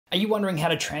Are you wondering how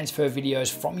to transfer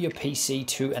videos from your PC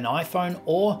to an iPhone,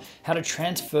 or how to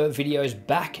transfer videos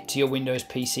back to your Windows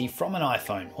PC from an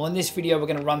iPhone? Well, in this video, we're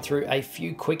going to run through a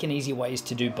few quick and easy ways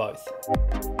to do both.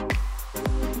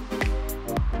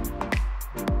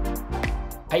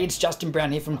 Hey, it's Justin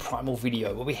Brown here from Primal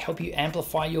Video, where we help you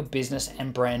amplify your business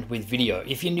and brand with video.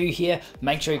 If you're new here,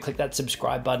 make sure you click that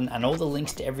subscribe button, and all the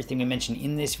links to everything we mentioned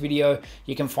in this video,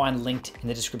 you can find linked in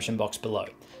the description box below.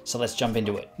 So let's jump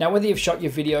into it. Now, whether you've shot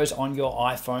your videos on your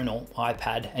iPhone or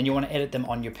iPad and you want to edit them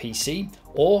on your PC,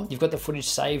 or you've got the footage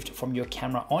saved from your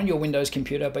camera on your Windows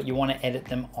computer, but you want to edit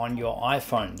them on your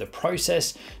iPhone, the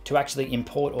process to actually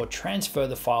import or transfer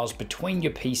the files between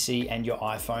your PC and your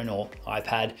iPhone or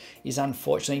iPad is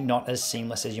unfortunately not as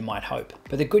seamless as you might hope.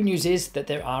 But the good news is that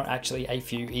there are actually a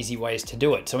few easy ways to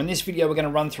do it. So in this video, we're going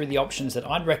to run through the options that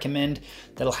I'd recommend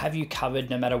that'll have you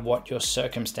covered no matter what your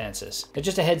circumstances. Now,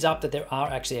 just a heads up that there are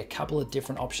actually a couple of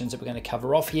different options that we're going to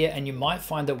cover off here, and you might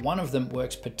find that one of them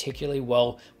works particularly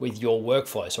well with your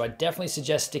workflow. So I definitely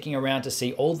suggest sticking around to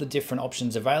see all the different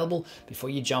options available before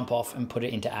you jump off and put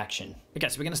it into action. Okay,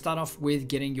 so we're going to start off with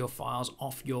getting your files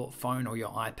off your phone or your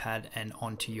iPad and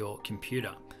onto your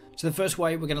computer. So the first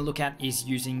way we're going to look at is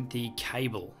using the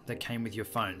cable that came with your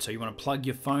phone. So you want to plug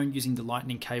your phone using the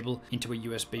lightning cable into a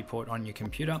USB port on your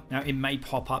computer. Now, it may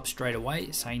pop up straight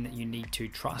away saying that you need to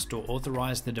trust or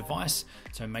authorize the device.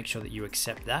 So make sure that you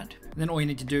accept that. And then all you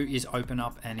need to do is open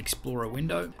up an Explorer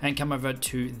window and come over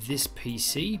to this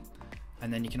PC.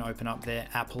 And then you can open up their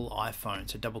Apple iPhone.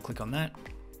 So double click on that.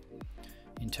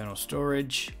 Internal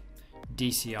storage.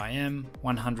 DCIM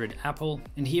 100 Apple,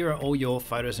 and here are all your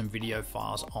photos and video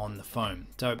files on the phone.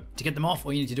 So to get them off,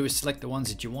 all you need to do is select the ones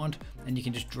that you want, and you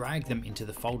can just drag them into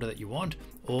the folder that you want,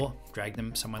 or drag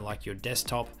them somewhere like your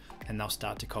desktop, and they'll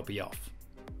start to copy off.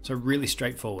 So really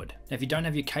straightforward. Now, if you don't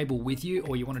have your cable with you,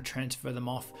 or you want to transfer them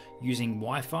off using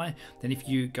Wi-Fi, then if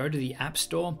you go to the App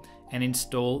Store and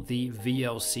install the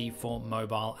VLC for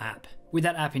Mobile app. With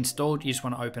that app installed, you just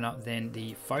want to open up then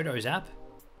the Photos app,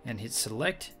 and hit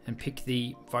select and pick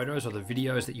the photos or the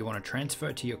videos that you want to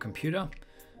transfer to your computer.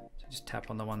 So just tap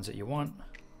on the ones that you want.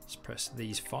 Just press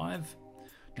these 5.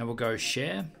 Now we'll go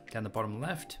share down the bottom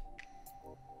left.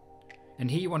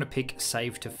 And here you want to pick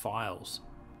save to files.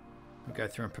 We'll go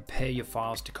through and prepare your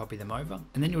files to copy them over.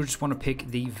 And then you'll just want to pick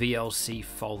the VLC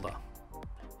folder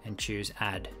and choose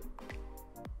add.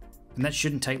 And that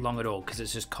shouldn't take long at all because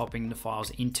it's just copying the files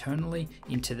internally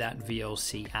into that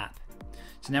VLC app.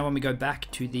 So now when we go back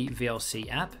to the VLC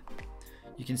app,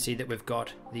 you can see that we've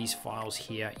got these files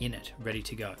here in it, ready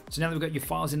to go. So now that we've got your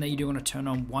files in there, you do want to turn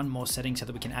on one more setting so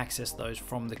that we can access those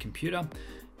from the computer.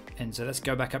 And so let's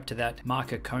go back up to that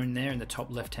marker cone there in the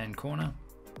top left-hand corner.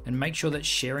 And make sure that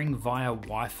sharing via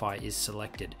Wi-Fi is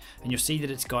selected. And you'll see that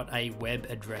it's got a web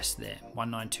address there,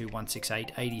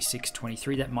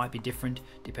 192.168.86.23. That might be different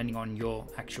depending on your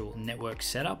actual network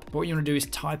setup. But what you want to do is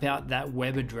type out that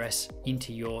web address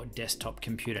into your desktop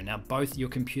computer. Now, both your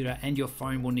computer and your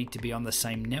phone will need to be on the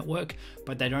same network,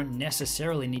 but they don't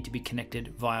necessarily need to be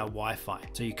connected via Wi-Fi.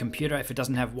 So your computer, if it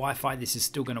doesn't have Wi-Fi, this is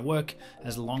still going to work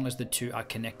as long as the two are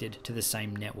connected to the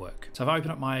same network. So if I open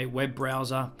up my web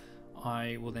browser,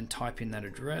 I will then type in that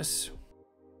address,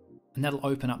 and that'll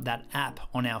open up that app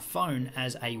on our phone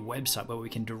as a website where we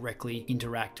can directly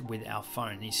interact with our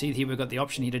phone. And you see here we've got the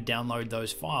option here to download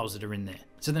those files that are in there.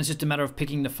 So then it's just a matter of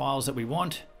picking the files that we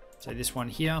want. So this one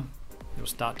here, it'll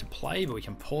start to play, but we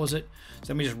can pause it. So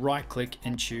then we just right click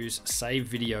and choose save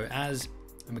video as,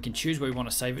 and we can choose where we want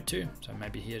to save it to. So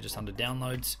maybe here just under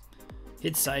downloads,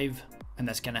 hit save. And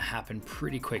that's going to happen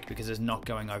pretty quick because it's not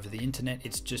going over the internet,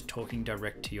 it's just talking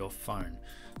direct to your phone.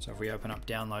 So if we open up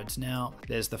downloads now,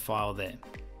 there's the file there.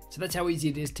 So that's how easy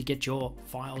it is to get your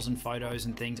files and photos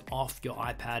and things off your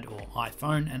iPad or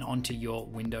iPhone and onto your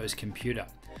Windows computer.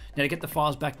 Now, to get the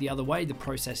files back the other way, the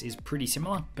process is pretty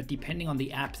similar, but depending on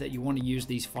the app that you want to use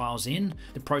these files in,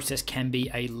 the process can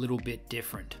be a little bit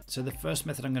different. So the first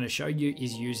method I'm going to show you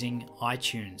is using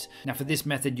iTunes. Now, for this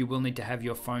method, you will need to have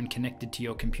your phone connected to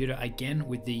your computer again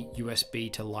with the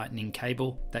USB to Lightning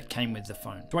cable that came with the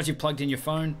phone. So once you've plugged in your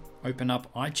phone, open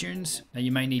up iTunes. Now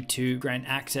you may need to grant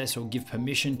access or give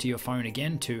permission to your phone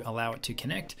again to allow it to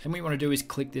connect. And what you want to do is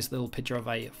click this little picture of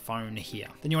a phone here.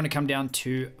 Then you want to come down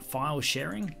to file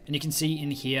sharing, and you can see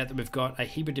in here that we've got a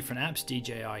heap of different apps,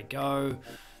 DJI Go,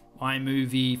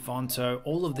 iMovie, Fonto,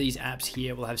 all of these apps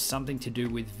here will have something to do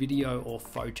with video or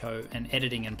photo and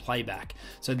editing and playback.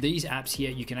 So these apps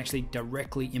here, you can actually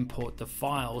directly import the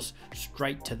files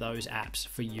straight to those apps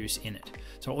for use in it.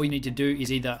 So all you need to do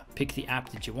is either pick the app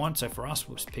that you want. So for us,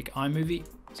 we'll just pick iMovie.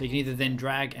 So you can either then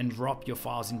drag and drop your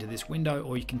files into this window,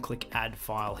 or you can click add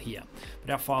file here.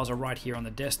 But our files are right here on the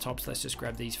desktop. So let's just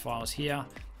grab these files here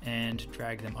and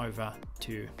drag them over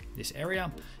to this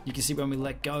area. You can see when we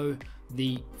let go,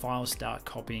 the files start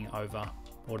copying over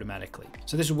automatically.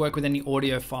 So this will work with any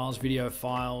audio files, video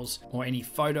files, or any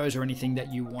photos or anything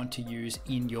that you want to use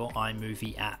in your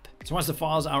iMovie app. So once the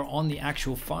files are on the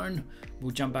actual phone,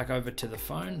 we'll jump back over to the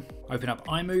phone, open up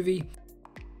iMovie,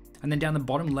 and then down the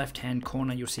bottom left-hand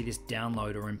corner, you'll see this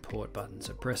download or import button.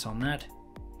 So press on that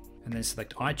and then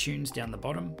select iTunes down the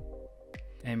bottom.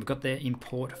 And we've got there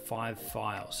import 5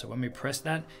 files. So when we press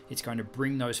that, it's going to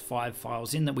bring those 5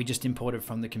 files in that we just imported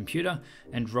from the computer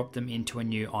and drop them into a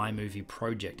new iMovie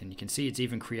project. And you can see it's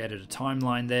even created a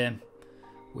timeline there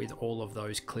with all of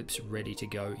those clips ready to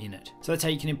go in it. So that's how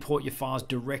you can import your files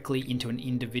directly into an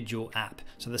individual app.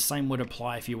 So the same would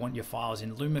apply if you want your files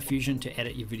in LumaFusion to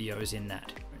edit your videos in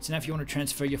that. So now if you want to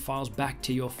transfer your files back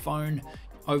to your phone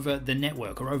over the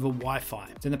network or over Wi-Fi,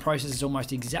 then the process is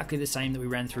almost exactly the same that we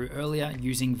ran through earlier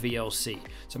using VLC.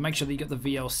 So make sure that you got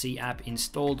the VLC app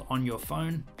installed on your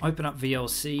phone. Open up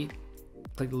VLC,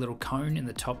 click the little cone in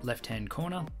the top left-hand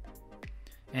corner,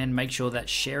 and make sure that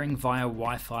sharing via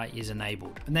Wi-Fi is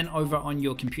enabled. And then over on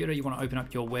your computer, you want to open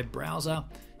up your web browser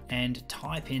and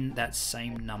type in that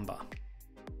same number.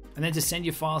 And then to send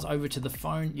your files over to the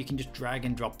phone, you can just drag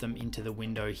and drop them into the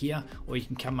window here, or you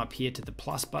can come up here to the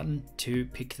plus button to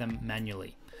pick them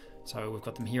manually. So we've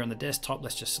got them here on the desktop.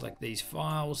 Let's just select these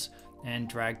files and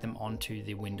drag them onto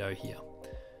the window here.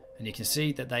 And you can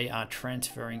see that they are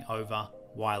transferring over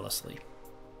wirelessly.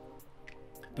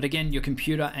 But again, your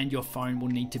computer and your phone will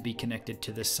need to be connected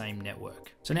to the same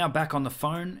network. So now back on the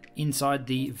phone, inside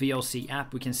the VLC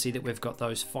app, we can see that we've got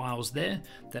those files there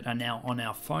that are now on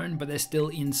our phone, but they're still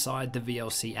inside the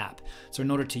VLC app. So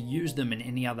in order to use them in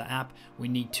any other app, we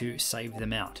need to save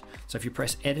them out. So if you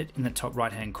press edit in the top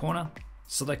right-hand corner,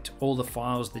 select all the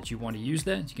files that you want to use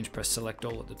there. You can just press select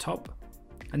all at the top.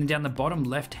 And then down the bottom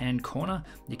left-hand corner,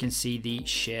 you can see the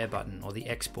share button or the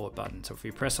export button. So if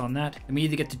we press on that, then we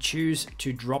either get to choose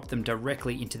to drop them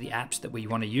directly into the apps that we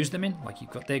want to use them in, like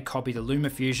you've got there, copy to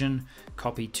LumaFusion,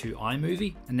 copy to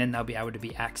iMovie, and then they'll be able to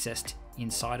be accessed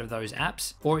inside of those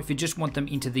apps. Or if you just want them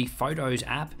into the Photos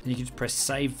app, then you can just press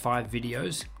save 5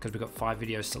 videos, because we've got 5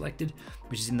 videos selected,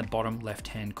 which is in the bottom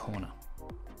left-hand corner.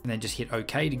 And then just hit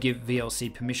OK to give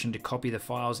VLC permission to copy the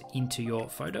files into your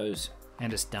photos,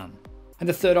 and it's done. And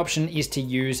the third option is to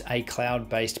use a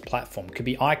cloud-based platform. It could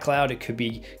be iCloud, it could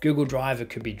be Google Drive,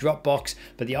 it could be Dropbox,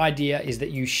 but the idea is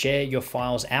that you share your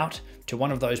files out to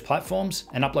one of those platforms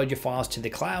and upload your files to the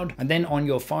cloud. And then on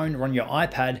your phone or on your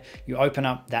iPad, you open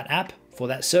up that app for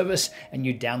that service and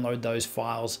you download those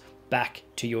files back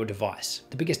to your device.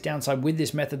 The biggest downside with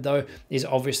this method though is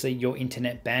obviously your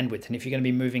internet bandwidth. And if you're going to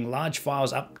be moving large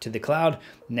files up to the cloud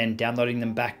and then downloading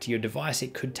them back to your device,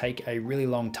 it could take a really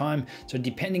long time. So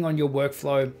depending on your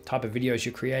workflow, type of videos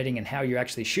you're creating and how you're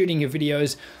actually shooting your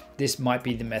videos, this might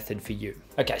be the method for you.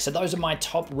 Okay, so those are my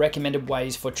top recommended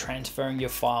ways for transferring your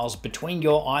files between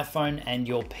your iPhone and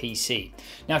your PC.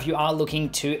 Now, if you are looking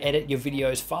to edit your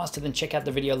videos faster, then check out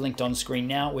the video linked on screen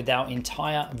now with our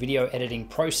entire video editing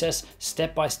process,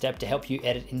 step by step, to help you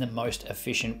edit in the most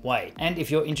efficient way. And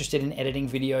if you're interested in editing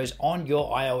videos on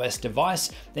your iOS device,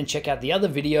 then check out the other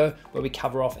video where we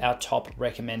cover off our top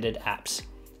recommended apps.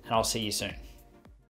 And I'll see you soon.